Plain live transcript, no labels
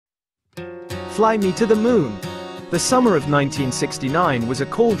Fly me to the moon. The summer of 1969 was a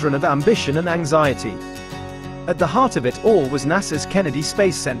cauldron of ambition and anxiety. At the heart of it all was NASA's Kennedy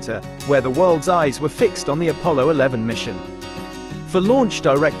Space Center, where the world's eyes were fixed on the Apollo 11 mission. For launch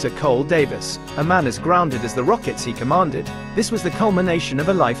director Cole Davis, a man as grounded as the rockets he commanded, this was the culmination of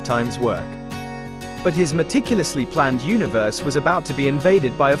a lifetime's work. But his meticulously planned universe was about to be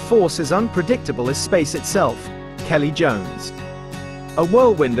invaded by a force as unpredictable as space itself: Kelly Jones. A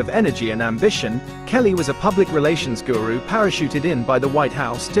whirlwind of energy and ambition, Kelly was a public relations guru parachuted in by the White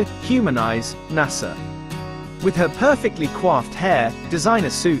House to humanize NASA. With her perfectly coiffed hair, designer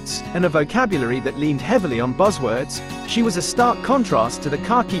suits, and a vocabulary that leaned heavily on buzzwords, she was a stark contrast to the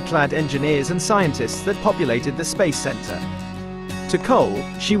khaki-clad engineers and scientists that populated the Space Center. To Cole,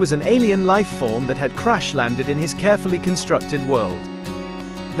 she was an alien life form that had crash-landed in his carefully constructed world.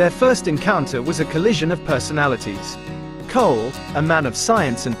 Their first encounter was a collision of personalities. Cole, a man of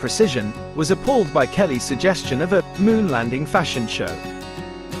science and precision, was appalled by Kelly's suggestion of a moon landing fashion show.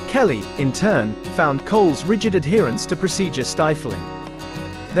 Kelly, in turn, found Cole's rigid adherence to procedure stifling.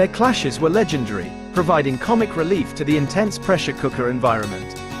 Their clashes were legendary, providing comic relief to the intense pressure cooker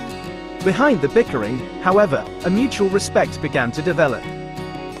environment. Behind the bickering, however, a mutual respect began to develop.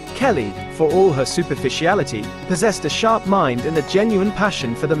 Kelly, for all her superficiality, possessed a sharp mind and a genuine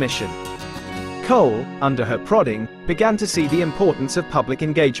passion for the mission. Cole, under her prodding, began to see the importance of public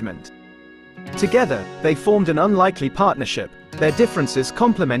engagement. Together, they formed an unlikely partnership, their differences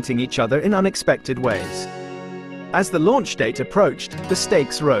complementing each other in unexpected ways. As the launch date approached, the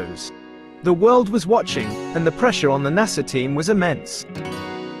stakes rose. The world was watching, and the pressure on the NASA team was immense.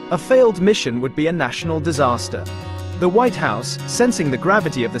 A failed mission would be a national disaster. The White House, sensing the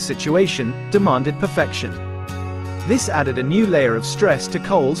gravity of the situation, demanded perfection. This added a new layer of stress to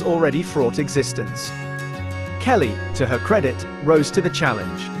Cole's already fraught existence. Kelly, to her credit, rose to the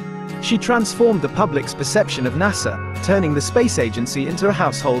challenge. She transformed the public's perception of NASA, turning the space agency into a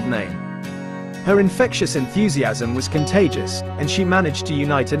household name. Her infectious enthusiasm was contagious, and she managed to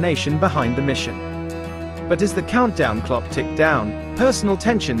unite a nation behind the mission. But as the countdown clock ticked down, personal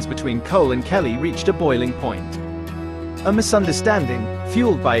tensions between Cole and Kelly reached a boiling point. A misunderstanding,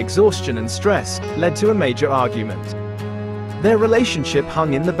 fueled by exhaustion and stress, led to a major argument. Their relationship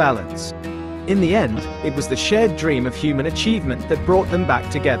hung in the balance. In the end, it was the shared dream of human achievement that brought them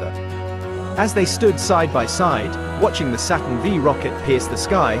back together. As they stood side by side, watching the Saturn V rocket pierce the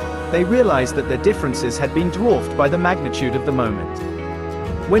sky, they realized that their differences had been dwarfed by the magnitude of the moment.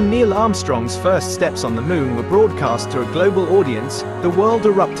 When Neil Armstrong's first steps on the moon were broadcast to a global audience, the world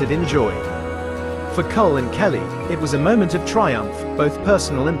erupted in joy. For Cole and Kelly, it was a moment of triumph, both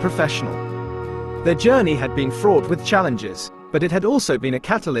personal and professional. Their journey had been fraught with challenges, but it had also been a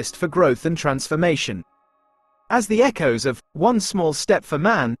catalyst for growth and transformation. As the echoes of "one small step for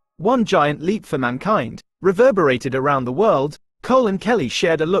man, one giant leap for mankind" reverberated around the world, Cole and Kelly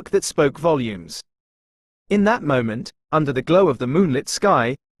shared a look that spoke volumes. In that moment, under the glow of the moonlit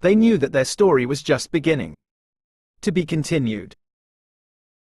sky, they knew that their story was just beginning. To be continued.